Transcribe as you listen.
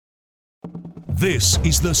This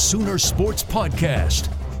is the Sooner Sports Podcast,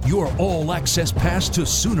 your all-access pass to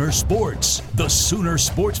Sooner Sports. The Sooner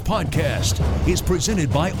Sports Podcast is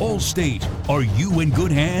presented by Allstate. Are you in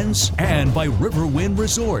good hands? And by Riverwind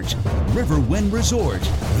Resort. Riverwind Resort,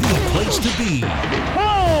 the place to be.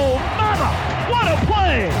 Oh, mama! What a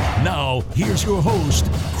play! Now, here's your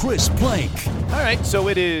host, Chris Plank. All right, so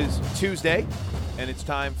it is Tuesday, and it's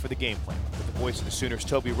time for the game plan. With the voice of the Sooners,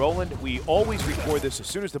 Toby Rowland. We always record this as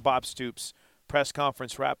soon as the Bob Stoops press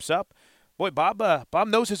conference wraps up. Boy, Bob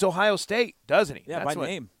knows his Ohio State, doesn't he? Yeah, by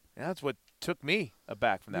name. That's what took me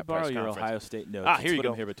aback from that press conference. Borrow your Ohio State notes. Here you put go.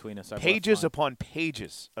 Them here between us. Pages upon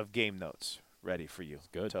pages of game notes ready for you.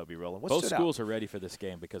 Good. Toby Rowland. Both schools are ready for this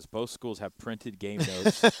game because both schools have printed game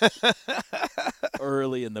notes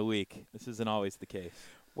early in the week. This isn't always the case.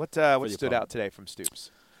 What stood out today from Stoops?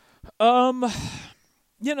 One,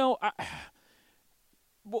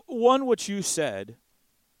 what you said.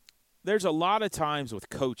 There's a lot of times with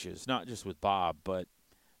coaches, not just with Bob, but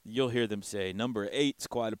you'll hear them say, number 8's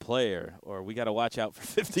quite a player, or we got to watch out for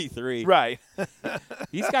 53. Right.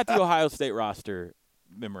 He's got the Ohio State roster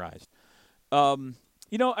memorized. I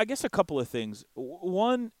guess a couple of things.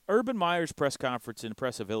 One, Urban Meyer's press conference and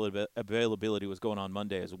press availability was going on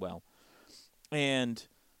Monday as well. And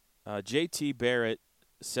J.T. Barrett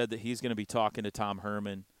said that he's going to be talking to Tom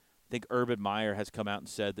Herman. I think Urban Meyer has come out and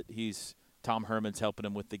said that Tom Herman's helping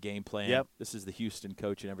him with the game plan. Yep. This is the Houston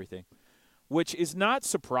coach and everything, which is not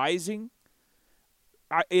surprising.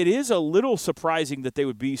 It is a little surprising that they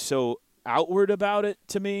would be so outward about it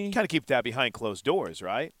to me. Kind of keep that behind closed doors,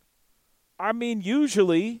 right?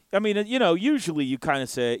 Usually you kind of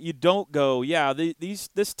say, you don't go,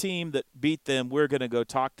 this team that beat them, we're going to go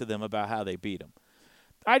talk to them about how they beat them.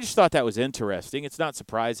 I just thought that was interesting. It's not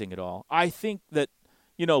surprising at all. I think that,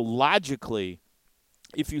 logically,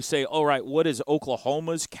 if you say, all right, what is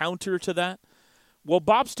Oklahoma's counter to that? Well,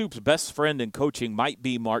 Bob Stoops' best friend in coaching might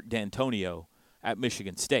be Mark D'Antonio at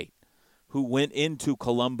Michigan State, who went into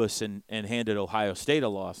Columbus and handed Ohio State a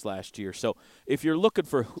loss last year. So if you're looking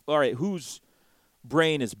for, all right, whose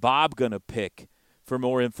brain is Bob going to pick for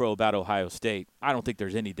more info about Ohio State, I don't think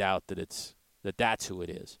there's any doubt that that's who it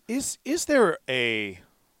is. Is there a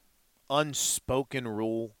unspoken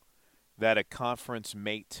rule that a conference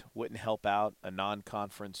mate wouldn't help out a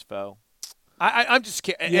non-conference foe? I'm just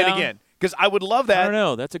kidding. Yeah. And again, because I would love that. I don't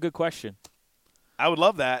know. That's a good question. I would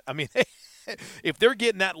love that. I mean, if they're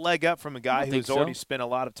getting that leg up from a guy who's already spent a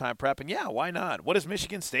lot of time prepping, yeah, why not? What does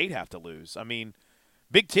Michigan State have to lose? I mean,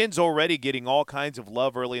 Big Ten's already getting all kinds of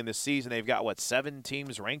love early in the season. They've got, 7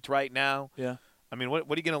 teams ranked right now? Yeah. I mean, what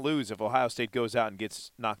are you going to lose if Ohio State goes out and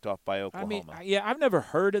gets knocked off by Oklahoma? I've never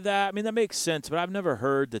heard of that. I mean, that makes sense, but I've never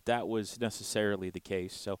heard that was necessarily the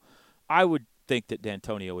case. So I would think that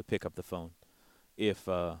D'Antonio would pick up the phone if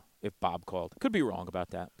Bob called. Could be wrong about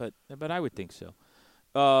that, but I would think so.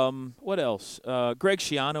 What else? Greg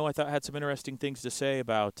Schiano, I thought, had some interesting things to say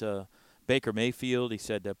about Baker Mayfield. He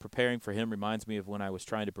said preparing for him reminds me of when I was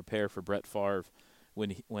trying to prepare for Brett Favre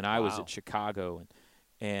when I was at Chicago.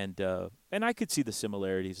 And I could see the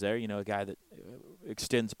similarities there. A guy that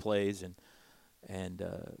extends plays and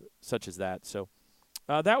such as that. So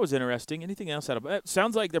that was interesting. Anything else it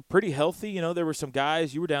sounds like they're pretty healthy. There were some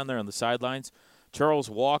guys. You were down there on the sidelines.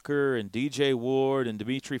 Charles Walker and DJ Ward and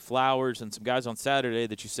Dimitri Flowers and some guys on Saturday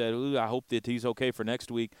that you said, ooh, I hope that he's okay for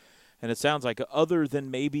next week. And it sounds like other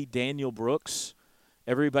than maybe Daniel Brooks,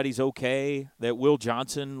 everybody's okay. That Will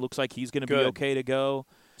Johnson looks like he's going to be okay to go.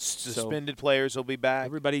 Suspended players will be back.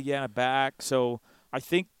 Everybody, back. So I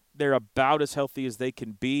think they're about as healthy as they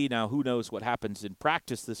can be. Now, who knows what happens in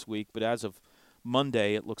practice this week, but as of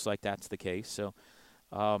Monday, it looks like that's the case. So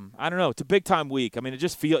I don't know. It's a big-time week. I mean, it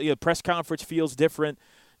just feels press conference feels different.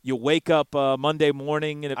 You wake up Monday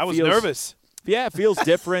morning, and I was nervous. Yeah, it feels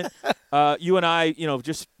different. You and I,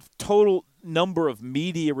 just total number of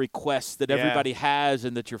media requests that everybody has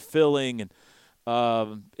and that you're filling, and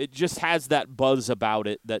it just has that buzz about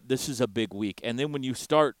it that this is a big week. And then when you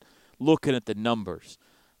start looking at the numbers,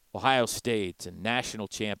 Ohio State and national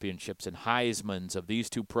championships and Heismans of these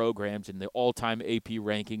two programs and the all-time AP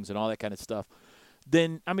rankings and all that kind of stuff,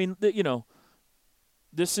 then, I mean,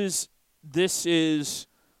 this is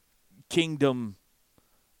kingdom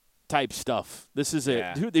type stuff. This is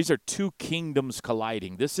these are two kingdoms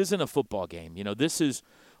colliding. This isn't a football game. This is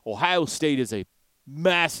Ohio State is a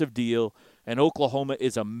massive deal, and Oklahoma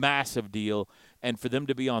is a massive deal. And for them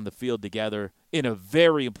to be on the field together in a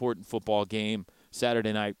very important football game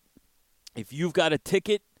Saturday night, if you've got a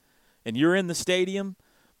ticket and you're in the stadium,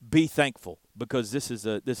 be thankful because this is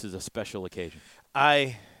a special occasion.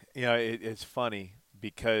 It's funny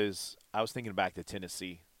because I was thinking back to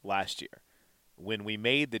Tennessee last year when we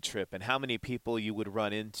made the trip and how many people you would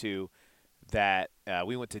run into that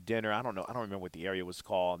we went to dinner. I don't remember what the area was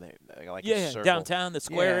called. Like a circle. Downtown, the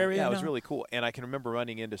square area. Yeah, it was really cool. And I can remember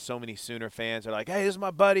running into so many Sooner fans. They're like, hey, this is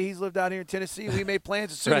my buddy. He's lived out here in Tennessee. We made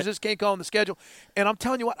plans as soon as this game came on the schedule. And I'm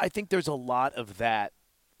telling you what, I think there's a lot of that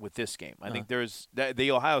with this game. I think there's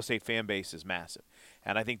the Ohio State fan base is massive.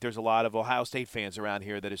 And I think there's a lot of Ohio State fans around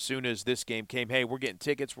here that as soon as this game came, hey, we're getting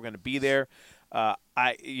tickets. We're going to be there. How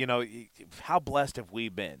blessed have we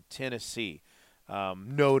been? Tennessee.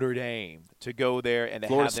 Notre Dame to go there and to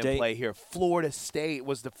Florida have them State. play here. Florida State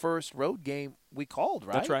was the first road game we called,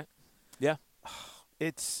 right? That's right. Yeah.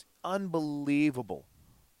 It's unbelievable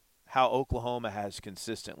how Oklahoma has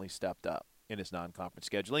consistently stepped up in its non-conference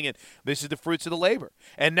scheduling, and this is the fruits of the labor.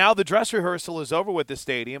 And now the dress rehearsal is over with the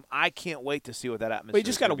stadium. I can't wait to see what that atmosphere you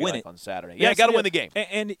just got to win like it on Saturday. Yeah, got to win the game.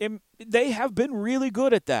 And they have been really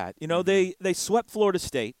good at that. You know, they swept Florida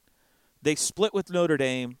State. They split with Notre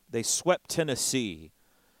Dame. They swept Tennessee.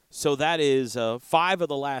 So that is 5 of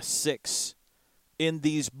the last 6 in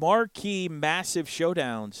these marquee, massive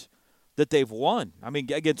showdowns that they've won. I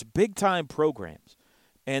mean, against big-time programs.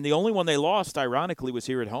 And the only one they lost, ironically, was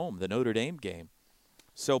here at home, the Notre Dame game.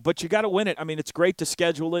 So, but you got to win it. I mean, it's great to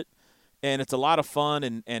schedule it, and it's a lot of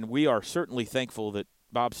fun, and we are certainly thankful that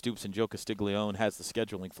Bob Stoops and Joe Castiglione has the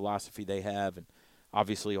scheduling philosophy they have, and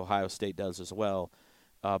obviously Ohio State does as well.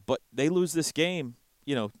 But they lose this game,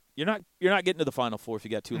 you know, you're not getting to the Final Four if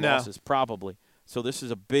you got 2 losses, probably. So this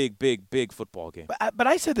is a big, big, big football game. But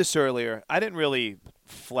I said this earlier. I didn't really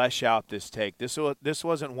flesh out this take. This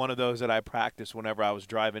wasn't one of those that I practiced whenever I was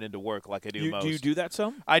driving into work like I do most. Do you do that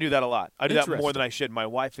some? I do that a lot. I do that more than I should. My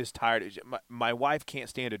wife is tired. My wife can't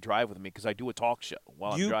stand to drive with me because I do a talk show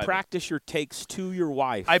while I'm driving. You practice your takes to your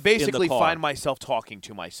wife. I basically in the car. find myself talking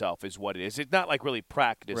to myself is what it is. It's not like really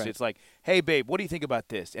practice. Right. It's like, hey, babe, what do you think about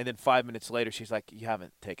this? And then 5 minutes later, she's like, you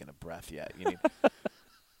haven't taken a breath yet. You need.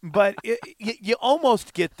 But you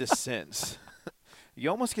almost get the sense. You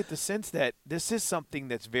almost get the sense that this is something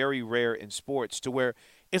that's very rare in sports to where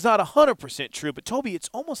it's not 100% true. But, Toby, it's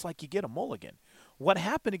almost like you get a mulligan. What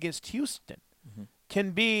happened against Houston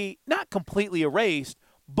can be not completely erased,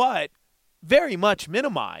 but very much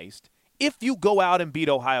minimized if you go out and beat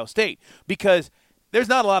Ohio State. Because there's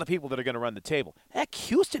not a lot of people that are going to run the table. Heck,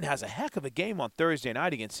 Houston has a heck of a game on Thursday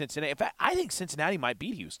night against Cincinnati. In fact, I think Cincinnati might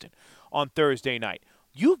beat Houston on Thursday night.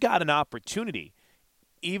 You've got an opportunity,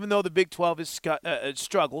 even though the Big 12 has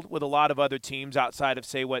struggled with a lot of other teams outside of,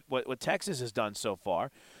 say, what Texas has done so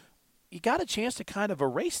far. You got a chance to kind of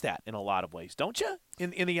erase that in a lot of ways, don't you,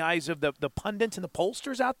 in the eyes of the pundits and the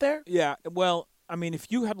pollsters out there? Yeah, well, I mean,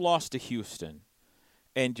 if you had lost to Houston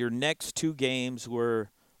and your next 2 games were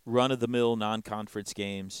run-of-the-mill non-conference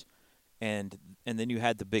games and then you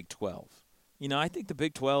had the Big 12. You know, I think the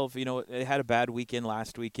Big 12, you know, it had a bad weekend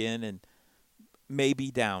last weekend and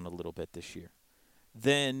maybe down a little bit this year.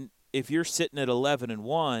 Then if you're sitting at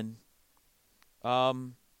 11-1,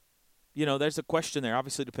 you know, there's a question there.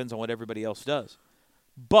 Obviously, it depends on what everybody else does.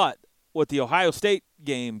 But what the Ohio State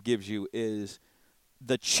game gives you is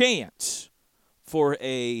the chance for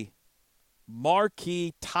a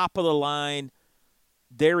marquee, top-of-the-line,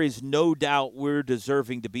 there is no doubt we're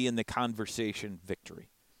deserving to be in the conversation victory.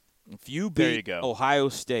 If you beat Ohio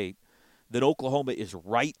State, then Oklahoma is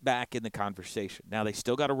right back in the conversation. Now, they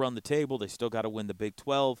still got to run the table. They still got to win the Big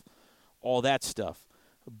 12, all that stuff.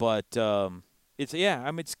 But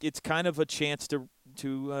it's kind of a chance to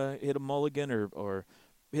hit a mulligan or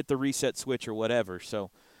hit the reset switch or whatever.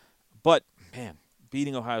 So, but, man,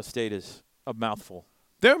 beating Ohio State is a mouthful.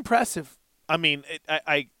 They're impressive. I mean,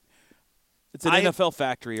 it's an NFL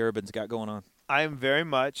factory Urban's got going on. I am very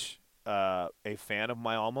much a fan of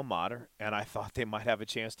my alma mater, and I thought they might have a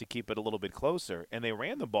chance to keep it a little bit closer. And they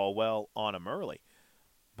ran the ball well on them early.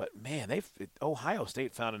 But, man, Ohio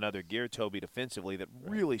State found another gear, Toby, defensively that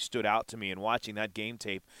really stood out to me in watching that game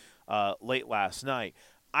tape late last night.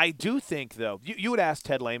 I do think, though, you would ask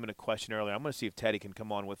Ted Lehman a question earlier. I'm going to see if Teddy can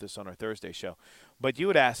come on with us on our Thursday show. But you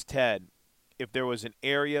would ask Ted if there was an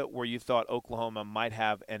area where you thought Oklahoma might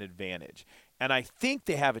have an advantage. And I think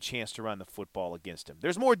they have a chance to run the football against him.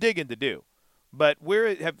 There's more digging to do. But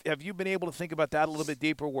where have you been able to think about that a little bit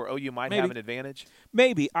deeper where OU might have an advantage?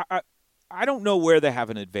 Maybe. I don't know where they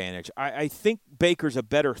have an advantage. I think Baker's a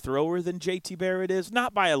better thrower than J.T. Barrett is.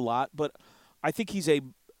 Not by a lot, but I think he's a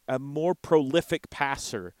more prolific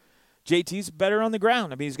passer. J.T.'s better on the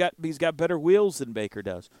ground. I mean, he's got better wheels than Baker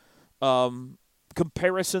does.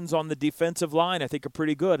 Comparisons on the defensive line, I think, are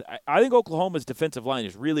pretty good. I think Oklahoma's defensive line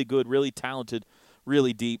is really good, really talented,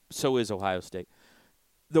 really deep. So is Ohio State.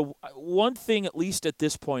 The one thing, at least at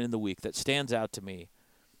this point in the week, that stands out to me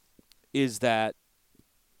is that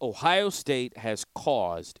Ohio State has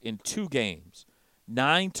caused in 2 games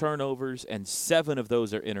 9 turnovers, and 7 of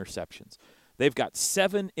those are interceptions. They've got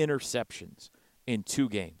 7 interceptions in 2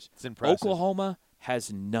 games. It's impressive. Oklahoma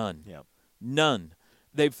has none. Yep. None.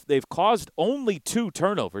 They've caused only 2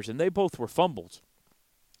 turnovers, and they both were fumbles.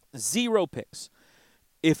 0 picks.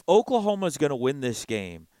 If Oklahoma's going to win this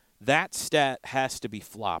game, that stat has to be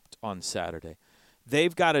flopped on Saturday.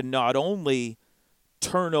 They've got to not only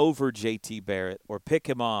turn over J.T. Barrett or pick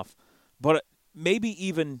him off, but maybe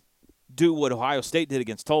even do what Ohio State did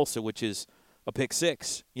against Tulsa, which is a pick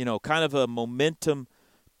 6. Kind of a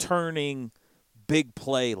momentum-turning big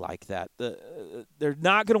play like that. They're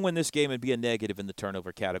not going to win this game and be a negative in the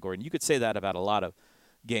turnover category. And you could say that about a lot of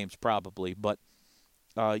games probably, but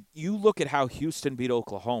you look at how Houston beat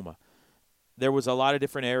Oklahoma. There was a lot of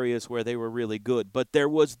different areas where they were really good, but there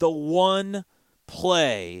was the one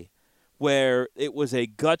play where it was a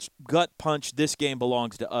gut punch, this game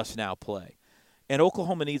belongs to us now play. And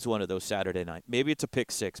Oklahoma needs one of those Saturday night. Maybe it's a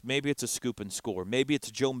pick 6. Maybe it's a scoop and score. Maybe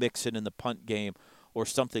it's Joe Mixon in the punt game or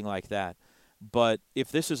something like that. But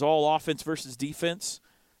if this is all offense versus defense,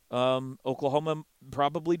 Oklahoma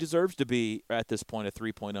probably deserves to be, at this point, a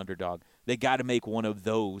 3-point underdog. They got to make one of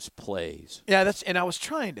those plays. Yeah, and I was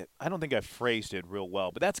trying to – I don't think I phrased it real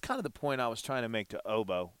well, but that's kind of the point I was trying to make to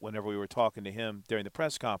Obo whenever we were talking to him during the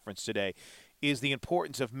press conference today, is the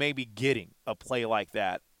importance of maybe getting a play like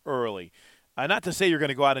that early. Not to say you're going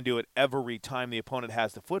to go out and do it every time the opponent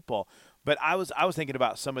has the football, but I was thinking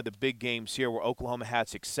about some of the big games here where Oklahoma had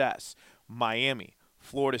success. Miami,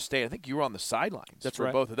 Florida State. I think you were on the sidelines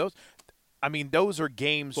for both of those. I mean, those are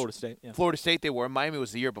games. Florida State, yeah. Florida State they were. Miami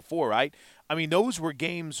was the year before, right? I mean, those were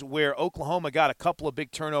games where Oklahoma got a couple of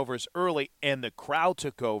big turnovers early, and the crowd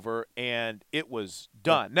took over, and it was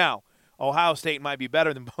done. Yeah. Now, Ohio State might be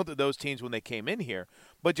better than both of those teams when they came in here,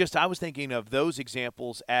 but just I was thinking of those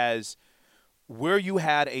examples as where you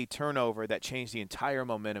had a turnover that changed the entire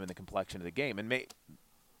momentum and the complexion of the game. And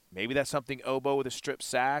maybe that's something Obo with a strip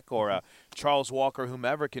sack or a Charles Walker,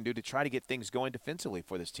 whomever, can do to try to get things going defensively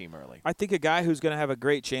for this team early. I think a guy who's going to have a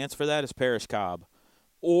great chance for that is Parrish Cobb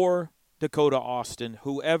or Dakota Austin,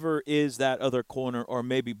 whoever is that other corner, or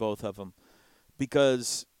maybe both of them.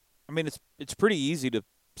 Because, I mean, it's pretty easy to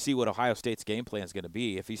see what Ohio State's game plan is going to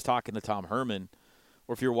be. If he's talking to Tom Herman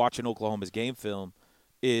or if you're watching Oklahoma's game film,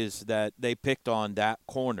 is that they picked on that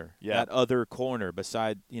corner, that other corner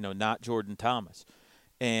beside, not Jordan Thomas.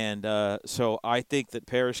 And so I think that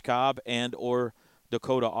Parrish Cobb and or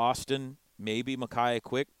Dakota Austin, maybe Micaiah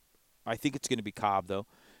Quick, I think it's going to be Cobb, though,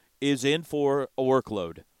 is in for a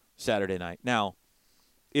workload Saturday night. Now,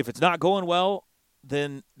 if it's not going well,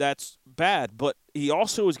 then that's bad. But he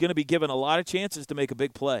also is going to be given a lot of chances to make a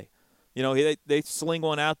big play. They sling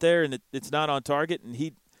one out there, and it's not on target, and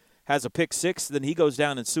he has a pick 6, then he goes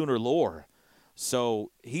down in Sooner lore.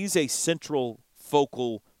 So he's a central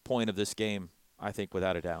focal point of this game, I think,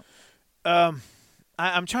 without a doubt. I'm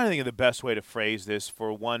trying to think of the best way to phrase this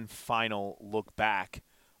for one final look back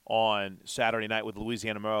on Saturday night with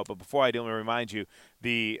Louisiana Monroe. But before I do, let me remind you,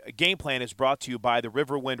 the game plan is brought to you by the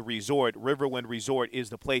Riverwind Resort. Riverwind Resort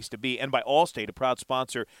is the place to be, and by Allstate, a proud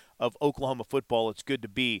sponsor of Oklahoma football. It's good to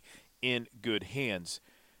be in good hands.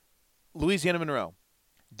 Louisiana Monroe,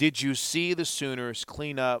 did you see the Sooners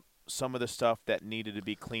clean up some of the stuff that needed to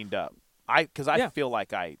be cleaned up? Because I feel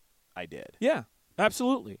like I did. Yeah,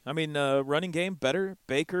 absolutely. I mean, running game, better.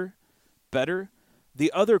 Baker, better.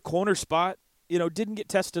 The other corner spot, didn't get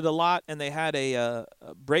tested a lot, and they had a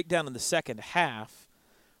breakdown in the second half,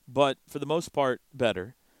 but for the most part,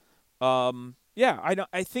 better. I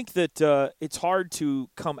think that it's hard to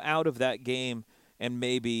come out of that game and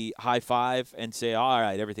maybe high five and say, all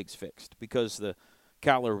right, everything's fixed, because the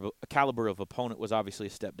caliber of opponent was obviously a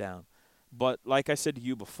step down. But like I said to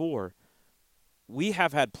you before, we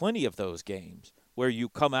have had plenty of those games where you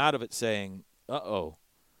come out of it saying,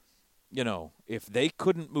 if they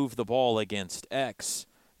couldn't move the ball against X,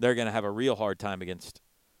 they're going to have a real hard time against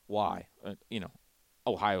Y,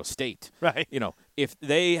 Ohio State. Right. If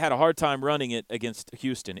they had a hard time running it against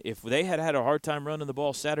Houston, if they had a hard time running the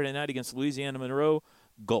ball Saturday night against Louisiana Monroe,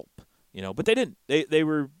 gulp. But they didn't. They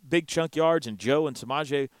were big chunk yards, and Joe and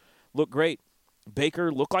Samaje looked great.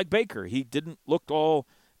 Baker looked like Baker. He didn't look all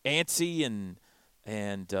antsy and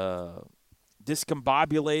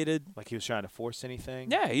discombobulated. Like he was trying to force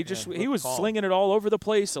anything? Yeah, he was slinging it all over the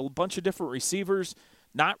place, a bunch of different receivers,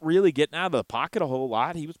 not really getting out of the pocket a whole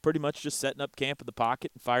lot. He was pretty much just setting up camp in the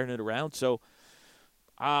pocket and firing it around. So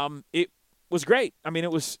it was great. I mean,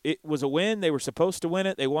 it was a win. They were supposed to win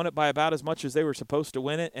it. They won it by about as much as they were supposed to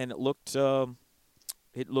win it, and it looked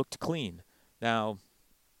clean. Now,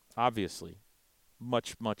 Obviously,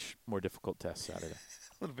 much more difficult test Saturday.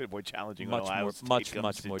 A little bit more challenging. Much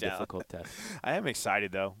more difficult test. I am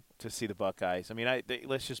excited though to see the Buckeyes. I mean,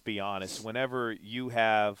 let's just be honest. Whenever you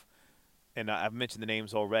have, and I've mentioned the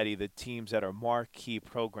names already, the teams that are marquee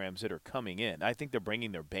programs that are coming in, I think they're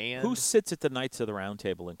bringing their band. Who sits at the Knights of the Round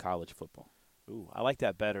Table in college football? Ooh, I like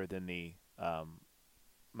that better than the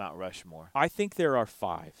Mount Rushmore. I think there are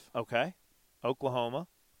 5. Okay. Oklahoma.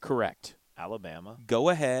 Correct. Alabama. Go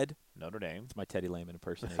ahead. Notre Dame. It's my Teddy Lehman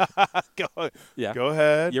impersonation. Go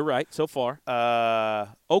ahead. You're right so far.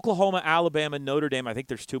 Oklahoma, Alabama, Notre Dame. I think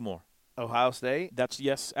there's 2 more. Ohio State.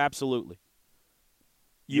 Yes, absolutely.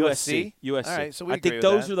 USC. All right, so we I agree think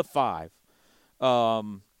with those that. are the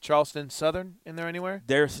 5. Charleston Southern in there anywhere?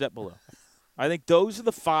 They're a step below. I think those are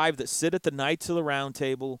the 5 that sit at the Knights of the Round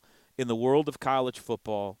Table in the world of college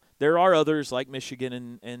football. There are others like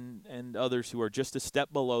Michigan and others who are just a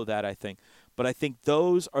step below that, I think. But I think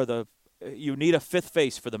those are you need a 5th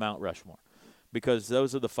face for the Mount Rushmore because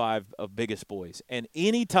those are the 5 of biggest boys. And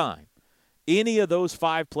any time any of those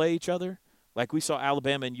 5 play each other, like we saw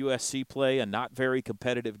Alabama and USC play a not very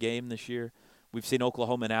competitive game this year. We've seen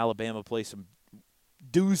Oklahoma and Alabama play some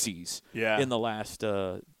doozies in the last,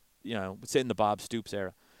 in the Bob Stoops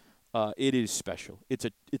era. It is special. It's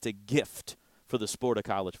a gift for the sport of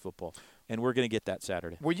college football, and we're going to get that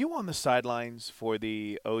Saturday. Were you on the sidelines for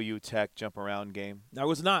the OU Tech jump around game? I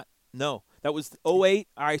was not. No, that was 2008.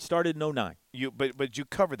 I started in 2009. But you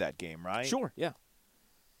covered that game, right? Sure. Yeah.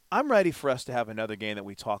 I'm ready for us to have another game that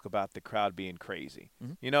we talk about the crowd being crazy.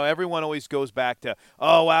 Mm-hmm. Everyone always goes back to,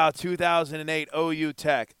 2008 OU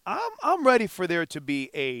Tech. I'm ready for there to be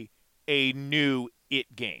a new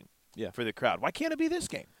it game for the crowd. Why can't it be this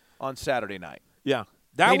game on Saturday night? Yeah.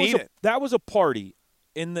 That was a party.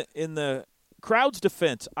 In the crowd's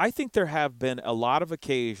defense, I think there have been a lot of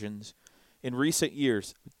occasions in recent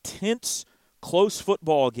years, tense, close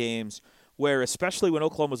football games where, especially when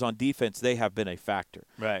Oklahoma was on defense, they have been a factor.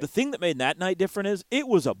 Right. The thing that made that night different is it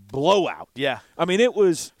was a blowout. Yeah. I mean, it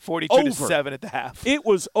was 42-7 at the half. It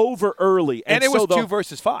was over early. And it was 2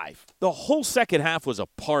 versus 5. The whole second half was a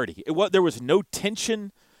party. There was no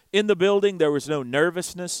tension in the building. There was no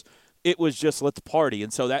nervousness. It was just let's party.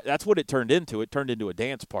 And so that's what it turned into. It turned into a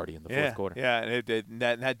dance party in the fourth quarter. Yeah, and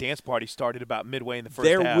that dance party started about midway in the first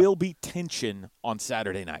half. There will be tension on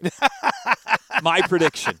Saturday night. My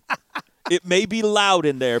prediction. It may be loud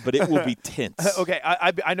in there, but it will be tense. Okay,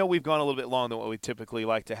 I know we've gone a little bit long than what we typically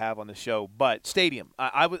like to have on the show, but stadium.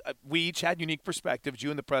 We each had unique perspectives. You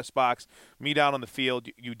in the press box, me down on the field.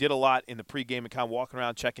 You did a lot in the pregame and kind of walking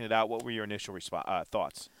around, checking it out. What were your initial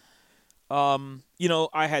thoughts?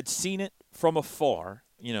 I had seen it from afar,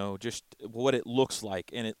 just what it looks like,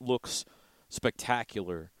 and it looks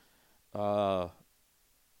spectacular.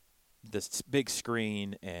 This big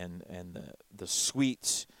screen and the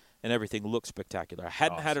suites and everything looks spectacular. I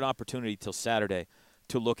hadn't had an opportunity till Saturday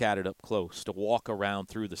to look at it up close, to walk around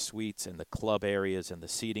through the suites and the club areas and the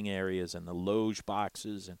seating areas and the loge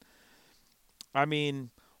boxes. And I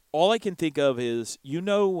mean, all I can think of is,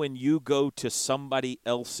 when you go to somebody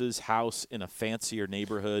else's house in a fancier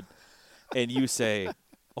neighborhood and you say,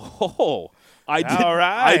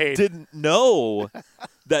 I didn't know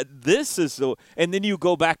that this is so – and then you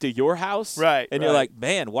go back to your house and you're like,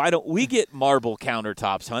 man, why don't we get marble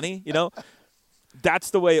countertops, honey?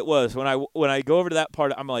 That's the way it was. When I go over to that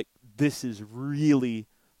part, I'm like, this is really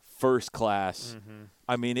first class. Mm-hmm.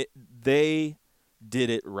 I mean, they did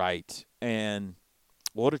it right. And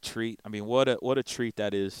what a treat. I mean, what a treat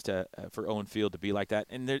that is for Owen Field to be like that.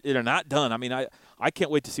 And they're not done. I mean, I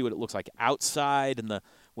can't wait to see what it looks like outside and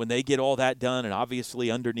when they get all that done, and obviously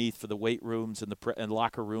underneath for the weight rooms and and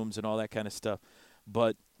locker rooms and all that kind of stuff.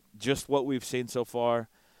 But just what we've seen so far,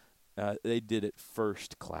 they did it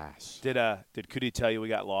first class. Did Cootie tell you we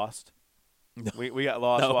got lost? No. We got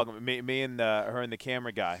lost. No. Walking. Me and her and the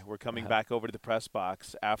camera guy were coming back over to the press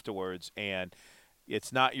box afterwards, and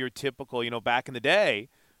it's not your typical, back in the day,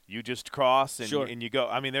 you just cross and you go.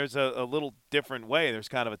 I mean, there's a little different way. There's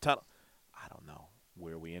kind of a tunnel. I don't know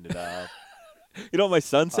where we ended up. You know what my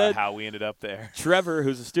son said? How we ended up there. Trevor,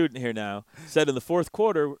 who's a student here now, said in the fourth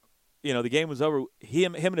quarter, the game was over.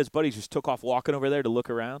 Him and his buddies just took off walking over there to look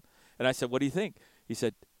around. And I said, what do you think? He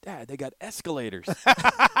said, Dad, they got escalators.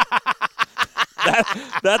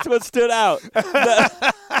 That's what stood out.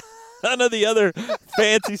 None of the other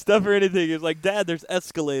fancy stuff or anything. It's like, Dad, there's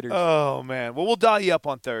escalators. Oh, man. Well, we'll dial you up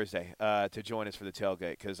on Thursday to join us for the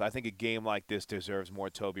tailgate because I think a game like this deserves more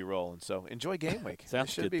Toby Rowland. So enjoy game week.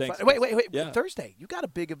 Sounds good. Be Thanks, fun. Wait. Yeah. Thursday. You got a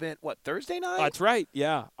big event, Thursday night? That's right,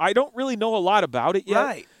 yeah. I don't really know a lot about it yet.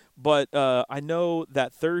 Right. But I know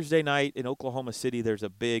that Thursday night in Oklahoma City, there's a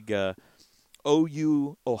big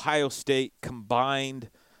OU Ohio State combined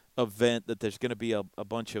event that there's going to be a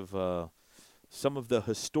bunch of some of the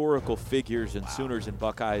historical figures in Sooners and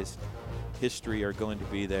Buckeyes history are going to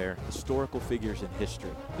be there. Historical figures in history.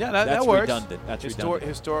 Yeah, that's that works. Redundant. That's redundant.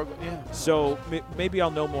 Historical, yeah. So maybe I'll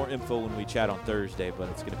know more info when we chat on Thursday, but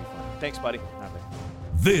it's going to be fun. Thanks, buddy.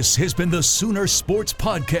 This has been the Sooner Sports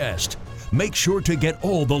Podcast. Make sure to get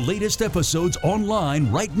all the latest episodes online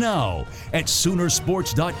right now at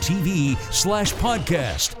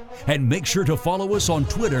Soonersports.tv/podcast. And make sure to follow us on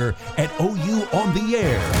Twitter at OU On The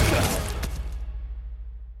Air.